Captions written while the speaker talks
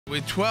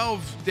With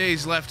 12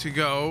 days left to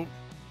go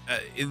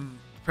in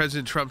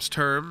President Trump's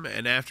term,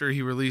 and after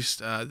he released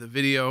the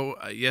video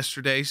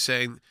yesterday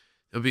saying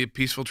there'll be a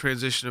peaceful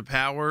transition of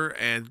power,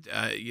 and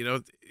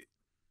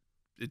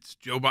it's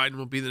Joe Biden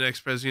will be the next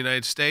president of the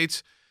United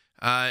States,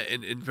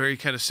 in very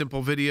kind of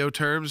simple video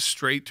terms,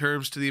 straight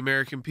terms to the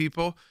American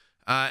people.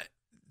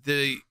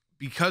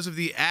 Because of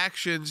the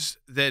actions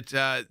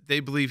that they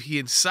believe he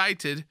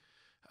incited,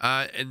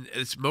 and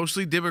it's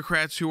mostly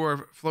Democrats who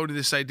are floating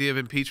this idea of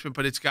impeachment,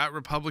 but it's got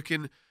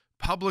Republican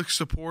public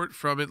support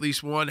from at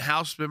least one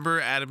House member,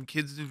 Adam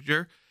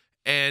Kinzinger,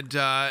 and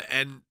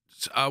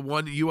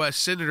one U.S.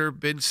 Senator,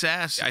 Ben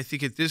Sasse. I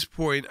think at this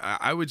point,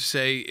 I would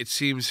say it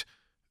seems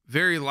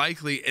very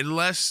likely,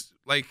 unless,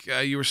 like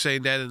you were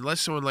saying, Dad,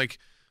 unless someone like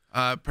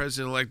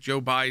President-elect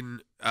Joe Biden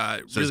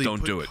really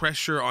put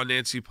pressure on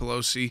Nancy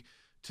Pelosi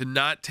to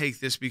not take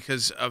this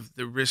because of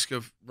the risk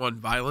of, one,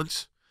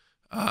 violence,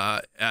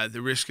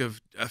 the risk of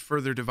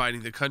further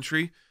dividing the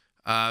country,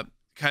 kind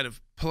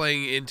of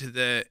playing into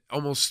the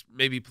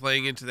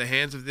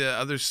hands of the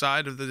other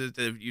side of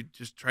you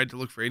just tried to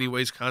look for any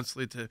ways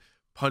constantly to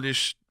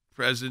punish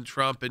President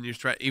Trump, and you're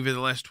trying even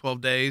the last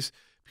 12 days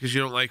because you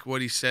don't like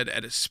what he said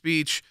at a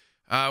speech,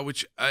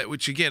 which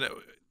again.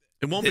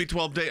 It won't be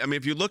 12 days. I mean,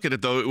 if you look at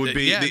it, though, it would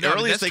be the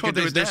earliest they could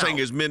do it, they're saying,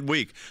 is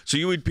midweek. So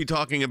you would be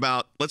talking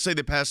about, let's say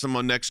they pass them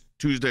on next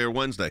Tuesday or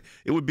Wednesday.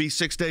 It would be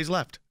 6 days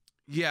left.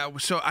 Yeah,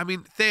 so, I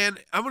mean, Than,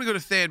 I'm going to go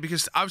to Than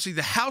because obviously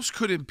the House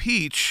could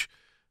impeach,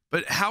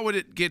 but how would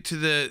it get to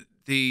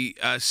the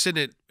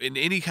Senate in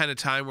any kind of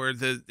time where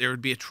there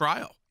would be a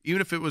trial,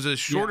 even if it was a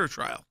shorter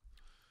trial?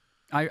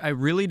 I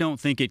really don't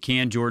think it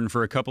can, Jordan,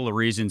 for a couple of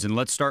reasons. And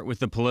let's start with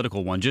the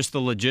political one. Just the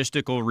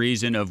logistical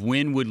reason of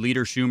when would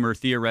Leader Schumer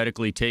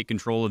theoretically take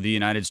control of the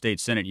United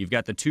States Senate. You've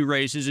got the two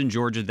races in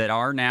Georgia that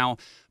are now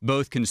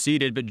both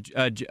conceded,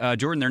 but,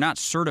 Jordan, they're not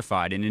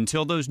certified. And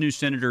until those new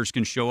senators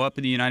can show up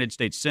in the United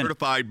States Senate.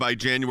 Certified by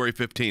January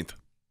 15th.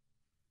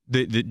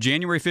 The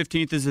January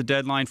 15th is the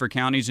deadline for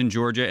counties in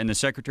Georgia, and the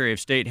Secretary of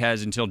State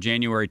has until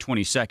January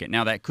 22nd.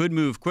 Now, that could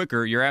move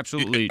quicker. You're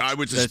absolutely. I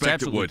would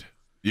suspect it would.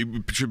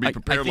 You should be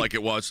prepared like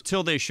it was.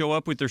 Until they show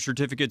up with their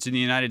certificates in the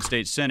United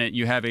States Senate,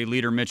 you have a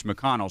leader, Mitch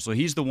McConnell. So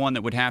he's the one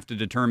that would have to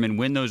determine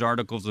when those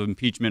articles of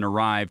impeachment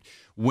arrived,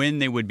 when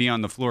they would be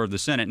on the floor of the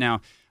Senate. Now,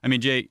 I mean,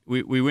 Jay,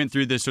 we went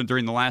through this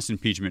during the last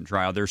impeachment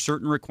trial. There are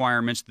certain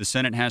requirements. The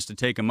Senate has to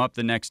take them up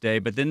the next day,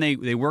 but then they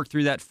work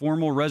through that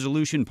formal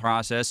resolution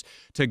process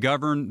to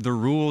govern the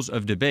rules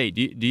of debate.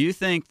 Do you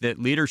think that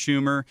Leader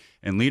Schumer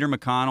and Leader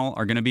McConnell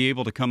are going to be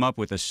able to come up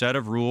with a set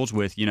of rules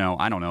with,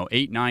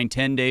 8, 9,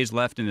 10 days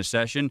left in the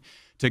session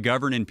to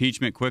govern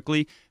impeachment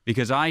quickly?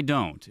 Because I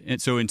don't.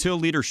 And so until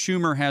Leader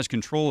Schumer has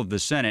control of the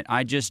Senate,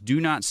 I just do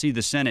not see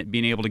the Senate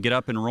being able to get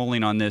up and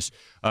rolling on this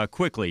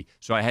quickly.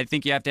 So I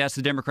think you have to ask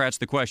the Democrats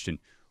the question,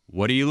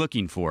 what are you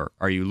looking for?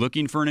 Are you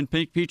looking for an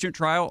impeachment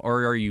trial,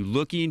 or are you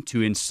looking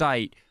to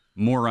incite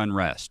more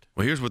unrest?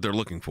 Well, here's what they're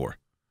looking for.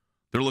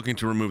 They're looking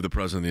to remove the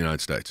President of the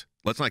United States.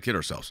 Let's not kid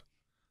ourselves.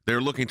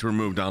 They're looking to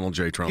remove Donald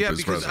J. Trump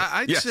as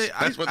president.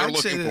 That's what they're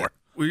looking for.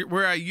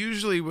 Where I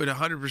usually would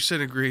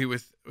 100% agree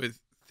with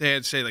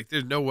Thad say, like,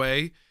 there's no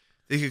way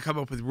they could come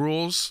up with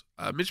rules.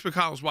 Mitch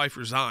McConnell's wife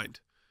resigned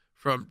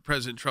from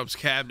President Trump's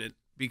cabinet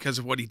because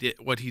of what he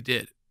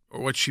did,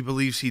 or what she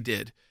believes he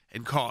did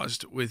and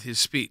caused with his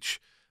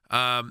speech.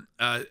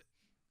 So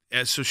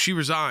she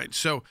resigned.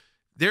 So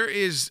there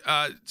is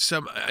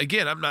some.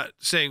 Again, I'm not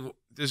saying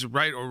this is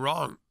right or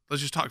wrong.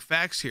 Let's just talk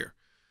facts here.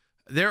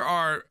 There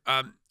are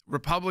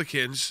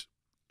Republicans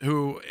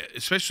who,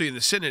 especially in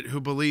the Senate,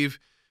 who believe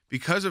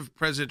because of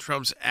President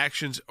Trump's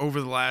actions over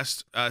the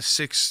last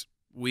 6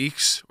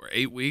 weeks or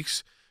 8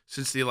 weeks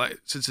since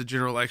the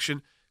general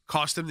election,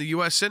 cost them the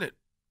U.S. Senate.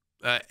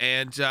 I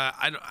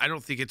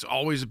don't think it's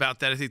always about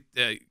that. I think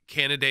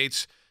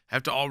candidates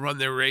have to all run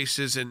their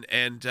races, and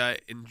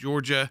in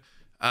Georgia,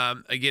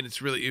 again,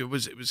 it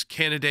was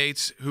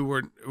candidates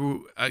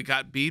who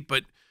got beat,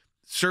 but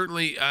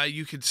certainly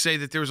you could say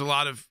that there was a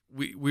lot of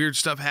weird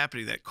stuff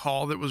happening. That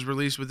call that was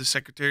released with the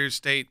Secretary of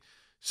State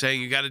saying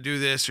you got to do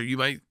this or you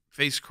might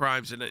face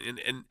crimes, and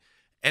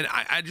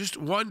I just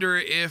wonder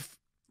if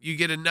you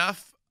get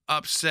enough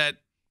upset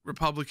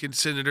Republican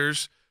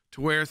senators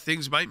to where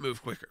things might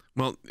move quicker.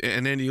 Well,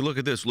 and then you look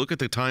at this. Look at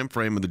the time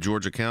frame of the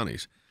Georgia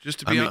counties. Just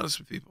to be honest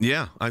with people.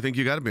 Yeah, I think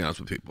you got to be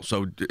honest with people.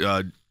 So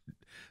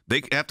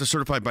they have to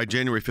certify by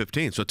January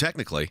 15th. So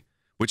technically,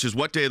 which is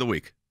what day of the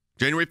week?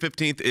 January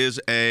 15th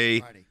is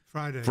a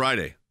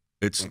Friday.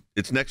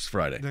 It's next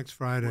Friday. Next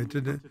Friday.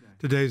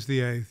 Today's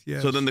the 8th,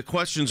 yes. So then the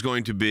question's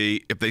going to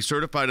be, if they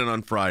certified it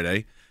on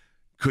Friday,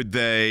 could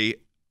they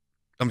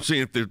 – I'm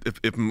seeing if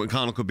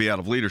McConnell could be out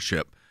of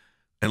leadership.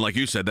 And like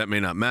you said, that may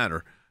not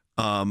matter.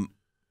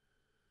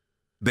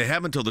 They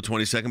have until the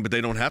 22nd, but they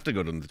don't have to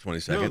go to the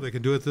 22nd. No, they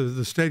can do it.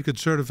 The state could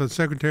certify, the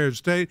Secretary of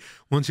State,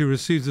 once he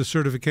receives the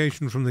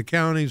certification from the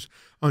counties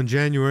on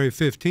January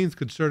 15th,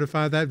 could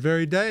certify that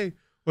very day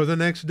or the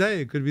next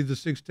day. It could be the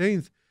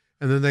 16th.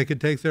 And then they could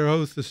take their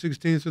oath the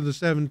 16th or the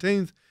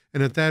 17th.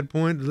 And at that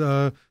point,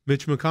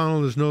 Mitch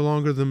McConnell is no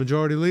longer the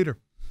majority leader.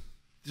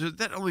 So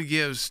that only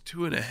gives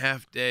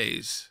 2.5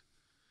 days.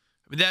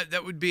 I mean,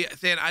 that would be,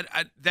 Dan,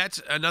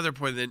 that's another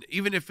point. Then,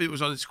 even if it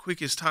was on its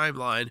quickest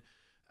timeline,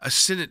 a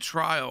Senate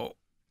trial,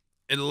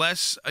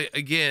 unless,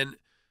 again,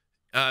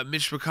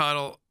 Mitch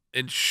McConnell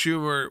and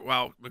Schumer,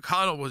 while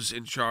McConnell was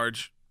in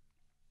charge,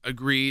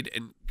 agreed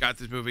and got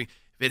this moving.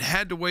 If it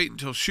had to wait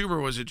until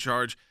Schumer was in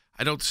charge,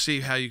 I don't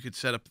see how you could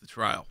set up the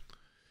trial.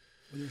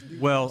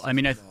 Well, I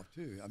mean,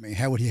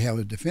 how would he have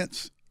a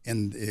defense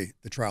in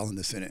the trial in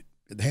the Senate?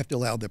 They have to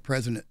allow the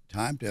president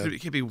time to.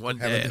 It can't be one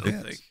day. I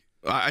don't think.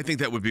 I think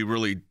that would be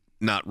really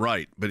not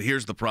right. But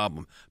here's the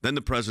problem: then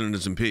the president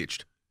is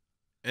impeached,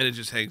 and it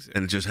just hangs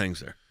there.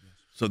 Yes.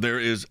 So there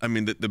is. I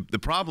mean, the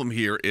problem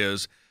here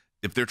is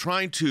if they're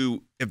trying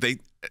to.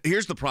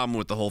 Here's the problem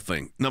with the whole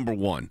thing. Number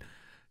one,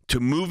 to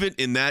move it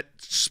in that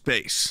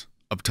space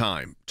of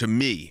time, to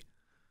me,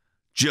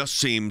 just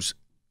seems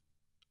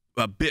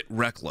a bit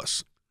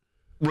reckless.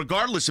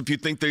 Regardless if you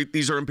think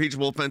these are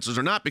impeachable offenses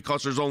or not,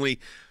 because there's only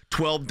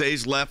 12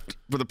 days left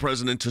for the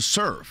president to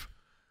serve.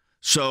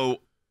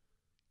 So,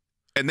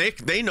 and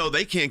they know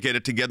they can't get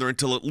it together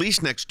until at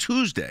least next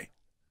Tuesday.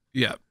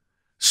 Yeah.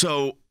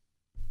 So,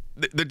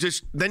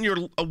 then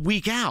you're a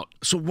week out.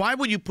 So why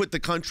would you put the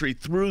country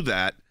through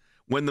that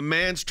when the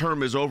man's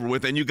term is over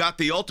with and you got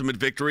the ultimate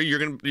victory?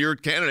 Your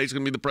candidate's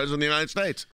going to be the president of the United States.